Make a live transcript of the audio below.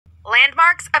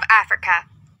Landmarks of Africa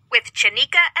with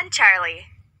Chanika and Charlie.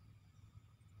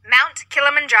 Mount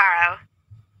Kilimanjaro,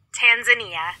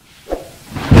 Tanzania.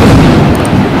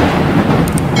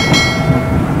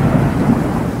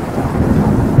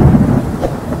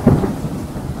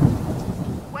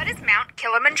 What is Mount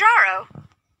Kilimanjaro?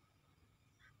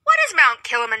 What is Mount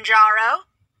Kilimanjaro?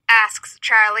 Asks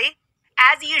Charlie.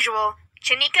 As usual,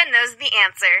 Chanika knows the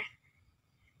answer.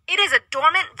 It is a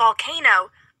dormant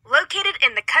volcano located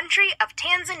in the country of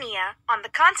Tanzania on the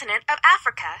continent of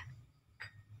Africa.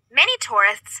 Many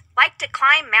tourists like to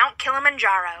climb Mount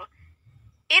Kilimanjaro.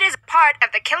 It is part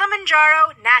of the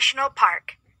Kilimanjaro National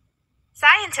Park.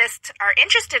 Scientists are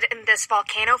interested in this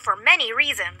volcano for many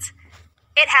reasons.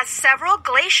 It has several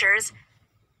glaciers,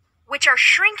 which are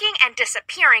shrinking and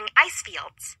disappearing ice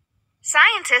fields.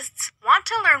 Scientists want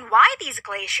to learn why these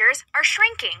glaciers are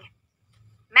shrinking.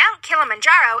 Mount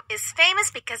Kilimanjaro is famous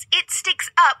because it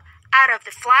sticks up out of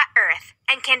the flat earth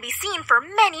and can be seen for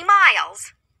many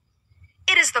miles.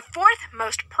 It is the fourth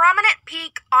most prominent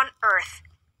peak on Earth.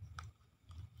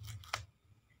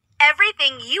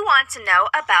 Everything you want to know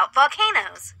about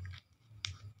volcanoes.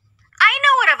 I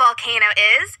know what a volcano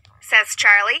is, says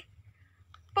Charlie.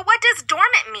 But what does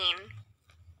dormant mean?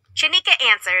 Chanika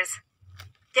answers.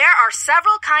 There are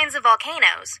several kinds of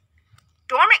volcanoes.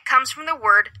 Dormant comes from the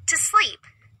word to sleep.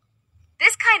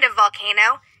 This kind of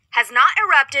volcano has not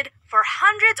erupted for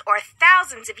hundreds or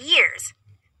thousands of years.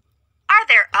 Are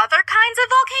there other kinds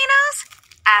of volcanoes?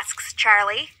 Asks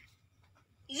Charlie.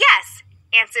 Yes,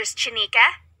 answers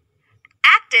Chanika.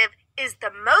 Active is the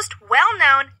most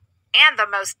well-known and the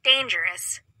most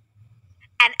dangerous.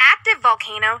 An active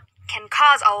volcano can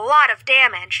cause a lot of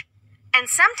damage, and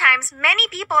sometimes many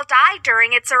people die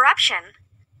during its eruption.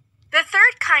 The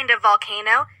third kind of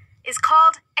volcano is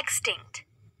called extinct.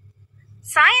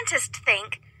 Scientists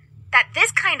think that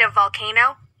this kind of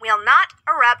volcano will not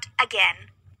erupt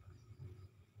again.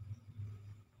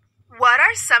 What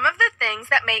are some of the things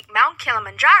that make Mount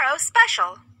Kilimanjaro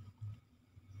special?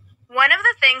 One of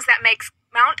the things that makes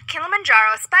Mount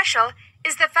Kilimanjaro special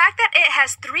is the fact that it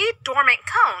has 3 dormant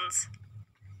cones.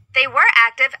 They were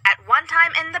active at one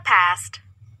time in the past.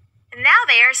 Now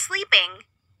they are sleeping.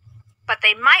 But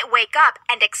they might wake up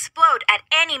and explode at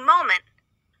any moment.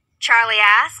 Charlie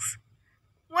asks,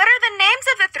 what are the names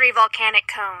of the 3 volcanic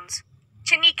cones?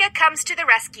 Chanika comes to the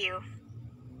rescue.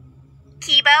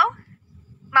 Kibo,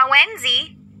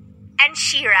 Mawenzi, and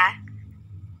Shira.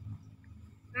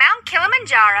 Mount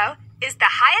Kilimanjaro is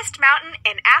the highest mountain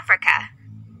in Africa,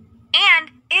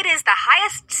 and it is the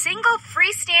highest single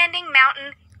freestanding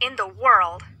mountain in the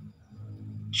world.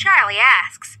 Charlie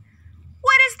asks,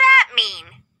 what does that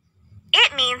mean?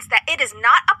 It means that it is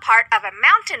not a part of a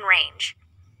mountain range.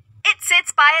 It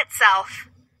sits by itself,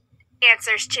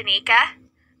 answers Chanika.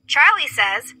 Charlie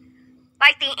says,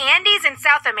 like the Andes in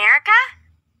South America?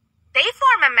 They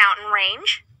form a mountain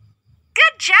range.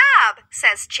 Good job,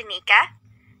 says Chanika.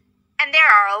 And there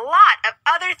are a lot of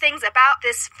other things about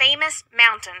this famous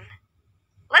mountain.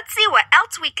 Let's see what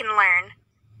else we can learn.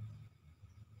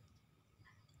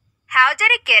 How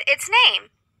did it get its name?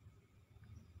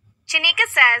 Chanika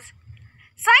says,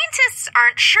 scientists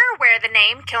aren't sure where the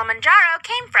name Kilimanjaro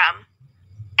came from.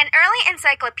 An early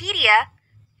encyclopedia,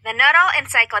 the Nuttall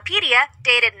Encyclopedia,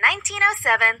 dated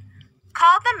 1907,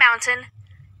 called the mountain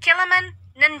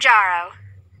Kilimanjaro.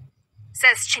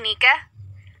 Says Chanika.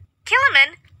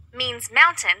 Kiliman means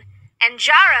mountain, and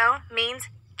Jaro means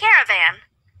caravan.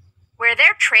 Were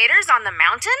there traders on the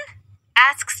mountain?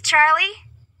 Asks Charlie.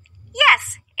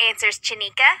 Yes, answers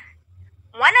Chanika.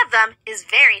 One of them is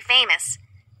very famous,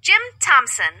 Jim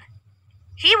Thompson.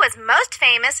 He was most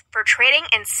famous for trading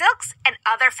in silks and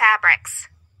other fabrics.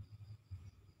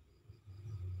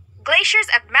 Glaciers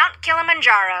of Mount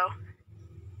Kilimanjaro.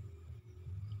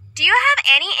 Do you have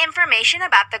any information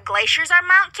about the glaciers on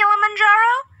Mount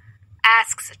Kilimanjaro?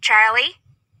 Asks Charlie.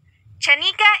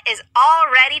 Chanika is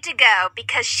all ready to go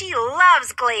because she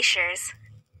loves glaciers.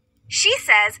 She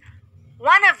says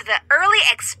one of the early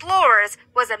explorers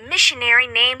was a missionary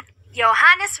named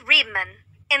Johannes Riedman.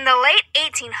 In the late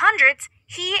 1800s,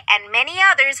 he and many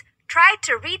others tried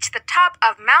to reach the top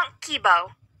of Mount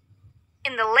Kibo.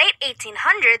 In the late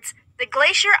 1800s, the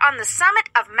glacier on the summit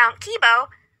of Mount Kibo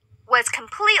was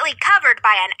completely covered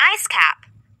by an ice cap.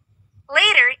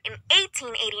 Later, in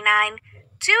 1889,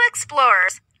 2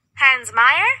 explorers, Hans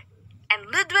Meyer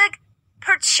and Ludwig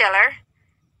Purtschiller,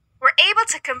 were able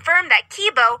to confirm that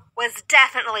Kibo was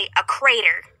definitely a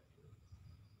crater.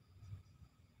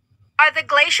 Are the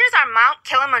glaciers on Mount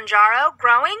Kilimanjaro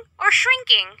growing or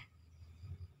shrinking?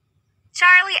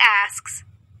 Charlie asks.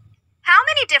 How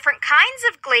many different kinds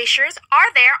of glaciers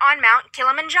are there on Mount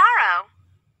Kilimanjaro?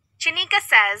 Chanika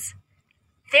says,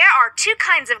 there are 2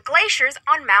 kinds of glaciers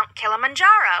on Mount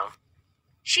Kilimanjaro.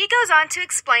 She goes on to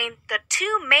explain the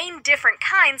 2 main different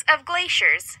kinds of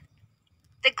glaciers.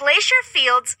 The glacier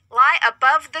fields lie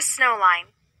above the snow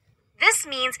line. This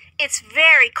means it's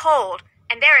very cold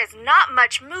and there is not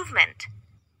much movement.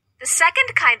 The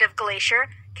second kind of glacier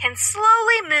can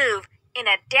slowly move in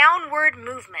a downward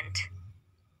movement,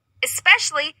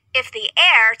 especially if the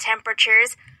air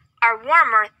temperatures are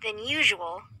warmer than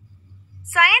usual.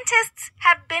 Scientists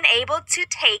have been able to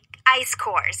take ice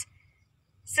cores,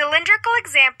 cylindrical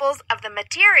examples of the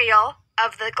material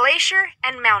of the glacier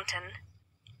and mountain.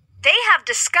 They have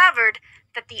discovered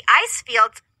that the ice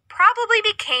fields probably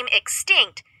became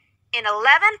extinct in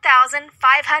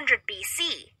 11,500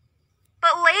 BC,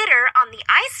 but later on the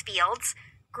ice fields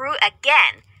grew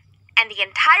again, and the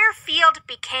entire field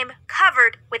became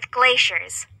covered with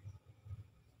glaciers.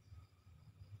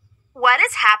 What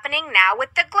is happening now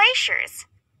with the glaciers?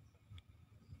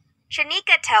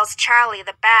 Chanika tells Charlie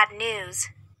the bad news.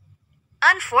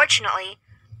 Unfortunately,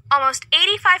 almost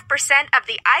 85% of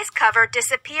the ice cover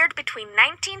disappeared between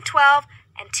 1912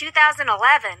 and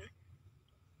 2011.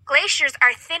 Glaciers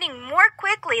are thinning more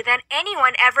quickly than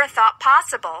anyone ever thought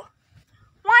possible.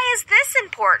 Why is this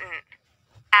important?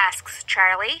 Asks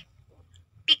Charlie.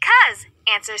 Because,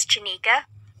 answers Chanika,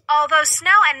 although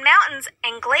snow and mountains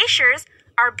and glaciers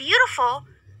are beautiful,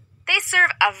 they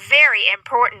serve a very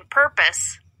important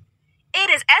purpose. It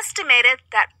is estimated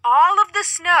that all of the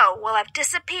snow will have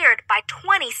disappeared by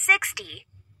 2060.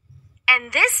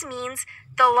 And this means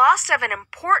the loss of an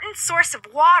important source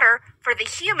of water for the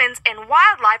humans and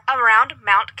wildlife around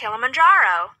Mount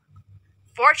Kilimanjaro.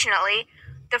 Fortunately,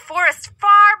 the forests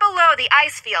far below the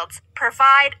ice fields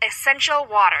provide essential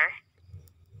water.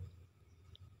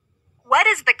 What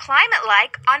is the climate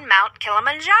like on Mount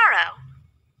Kilimanjaro?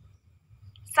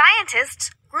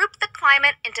 Scientists group the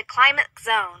climate into climate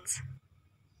zones.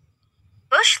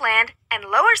 Bushland and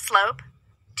lower slope,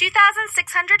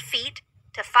 2,600 feet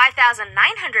to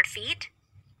 5,900 feet,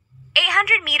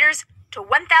 800 meters to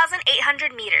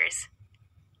 1,800 meters.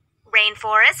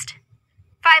 Rainforest,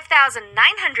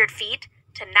 5,900 feet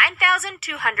to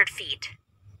 9,200 feet,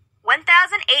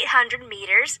 1,800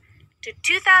 meters to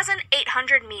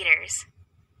 2,800 meters.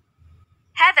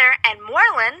 Heather and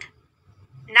moorland,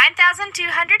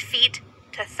 9,200 feet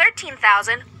to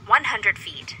 13,100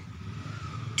 feet,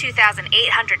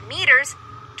 2,800 meters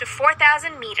to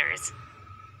 4,000 meters.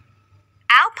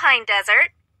 Alpine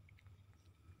desert,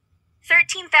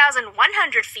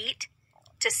 13,100 feet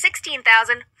to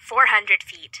 16,400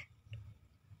 feet,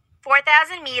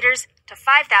 4,000 meters to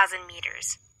 5,000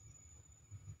 meters.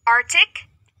 Arctic,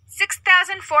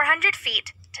 6,400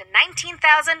 feet to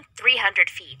 19,300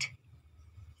 feet,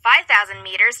 5,000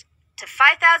 meters to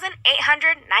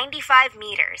 5,895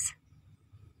 meters.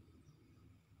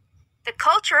 The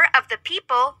culture of the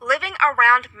people living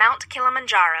around Mount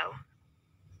Kilimanjaro.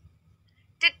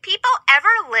 Did people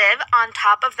ever live on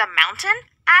top of the mountain?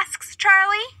 Asks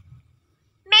Charlie.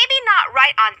 Maybe not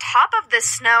right on top of the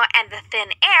snow and the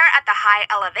thin air at the high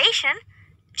elevation,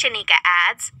 Chanika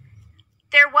adds.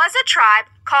 There was a tribe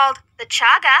called the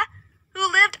Chaga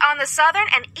who lived on the southern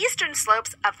and eastern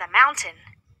slopes of the mountain.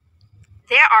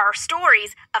 There are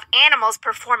stories of animals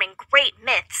performing great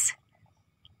myths.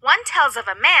 One tells of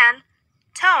a man,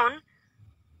 Tone,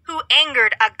 who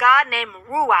angered a god named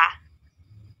Rua.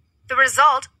 The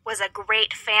result was a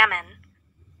great famine.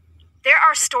 There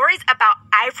are stories about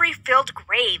ivory-filled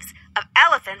graves of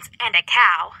elephants and a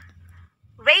cow,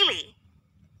 Rayleigh,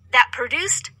 that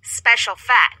produced special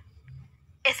fat.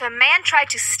 If a man tried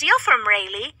to steal from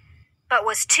Rayleigh, but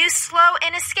was too slow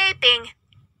in escaping,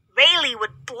 Rayleigh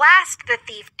would blast the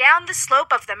thief down the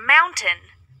slope of the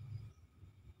mountain.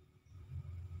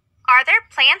 Are there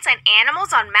plants and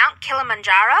animals on Mount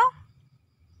Kilimanjaro?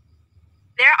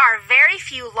 There are very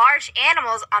few large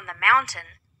animals on the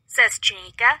mountain, says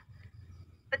Chanika,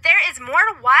 but there is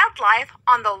more wildlife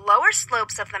on the lower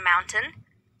slopes of the mountain.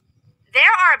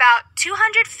 There are about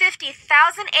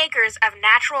 250,000 acres of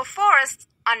natural forests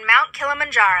on Mount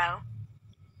Kilimanjaro.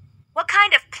 What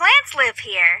kind of plants live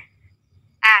here?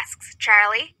 Asks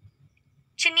Charlie.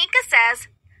 Chanika says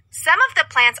some of the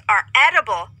plants are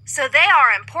edible, so they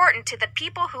are important to the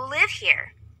people who live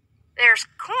here. There's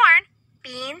corn,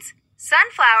 beans,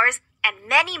 sunflowers, and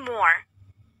many more.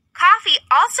 Coffee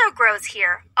also grows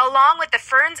here, along with the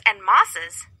ferns and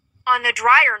mosses. On the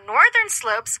drier northern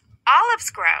slopes,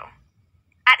 olives grow.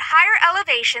 At higher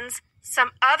elevations,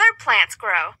 some other plants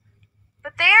grow,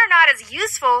 but they are not as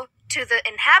useful to the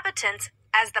inhabitants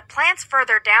as the plants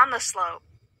further down the slope.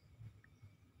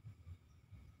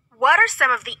 what are some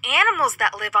of the animals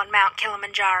that live on Mount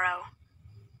Kilimanjaro?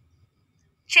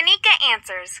 Chanika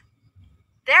answers,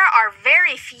 there are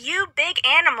very few big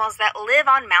animals that live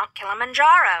on Mount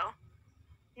Kilimanjaro.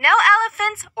 No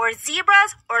elephants or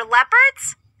zebras or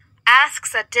leopards?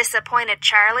 Asks a disappointed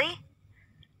Charlie.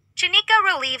 Chanika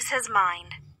relieves his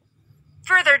mind.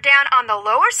 Further down on the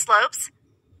lower slopes,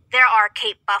 there are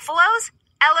Cape buffaloes,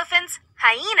 elephants,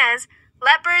 hyenas,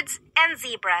 leopards, and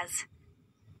zebras.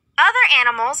 Other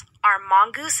animals are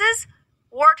mongooses,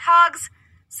 warthogs,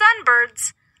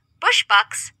 sunbirds,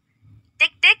 bushbucks,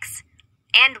 dik-diks,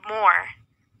 and more.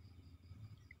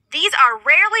 These are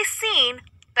rarely seen,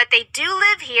 but they do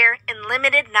live here in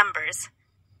limited numbers.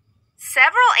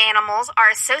 Several animals are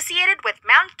associated with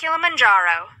Mount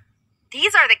Kilimanjaro.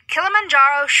 These are the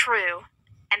Kilimanjaro shrew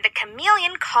and the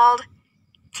chameleon called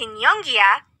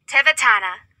Kinyongia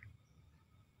tevetana.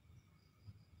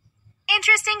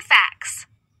 Interesting facts.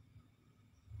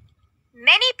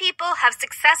 Many people have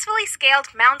successfully scaled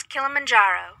Mount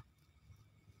Kilimanjaro.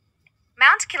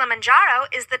 Mount Kilimanjaro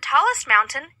is the tallest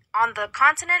mountain on the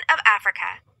continent of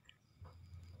Africa.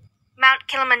 Mount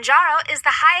Kilimanjaro is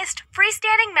the highest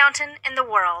freestanding mountain in the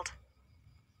world.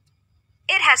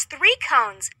 It has 3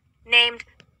 cones named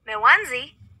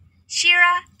Mwanzi,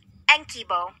 Shira, and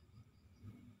Kibo.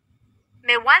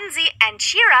 Mwanzi and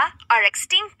Shira are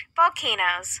extinct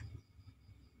volcanoes.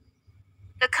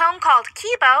 The cone called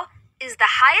Kibo is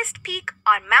the highest peak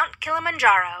on Mount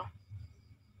Kilimanjaro.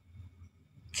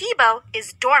 Kibo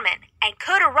is dormant and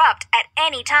could erupt at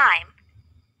any time.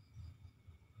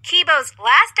 Kibo's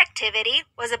last activity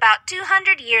was about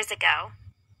 200 years ago.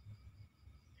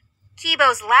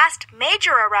 Kibo's last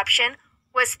major eruption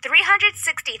was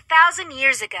 360,000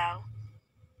 years ago.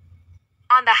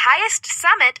 On the highest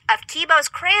summit of Kibo's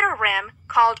crater rim,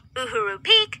 called Uhuru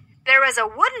Peak, there is a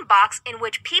wooden box in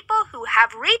which people who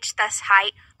have reached this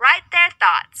height write their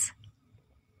thoughts.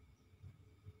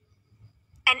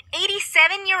 An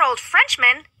 87-year-old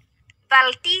Frenchman,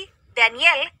 Valti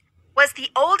Daniel, was the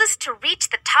oldest to reach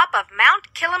the top of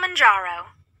Mount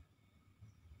Kilimanjaro.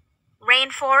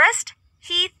 Rainforest,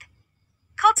 heath,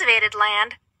 cultivated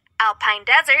land, alpine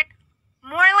desert,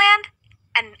 moorland,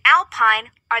 and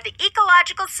alpine are the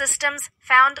ecological systems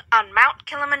found on Mount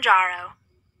Kilimanjaro.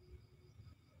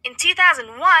 In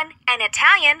 2001, an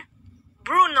Italian,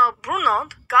 Bruno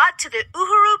Brunold, got to the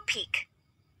Uhuru Peak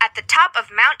at the top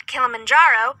of Mount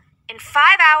Kilimanjaro in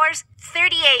 5 hours,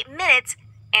 38 minutes,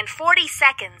 and 40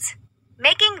 seconds,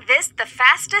 making this the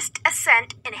fastest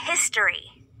ascent in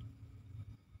history.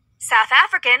 South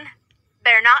African,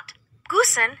 Bernard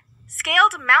Goosen,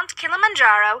 scaled Mount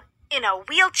Kilimanjaro in a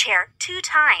wheelchair 2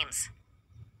 times.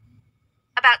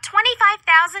 About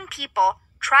 25,000 people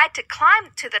try to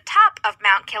climb to the top of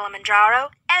Mount Kilimanjaro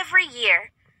every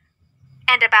year,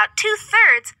 and about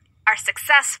 2/3 are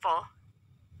successful.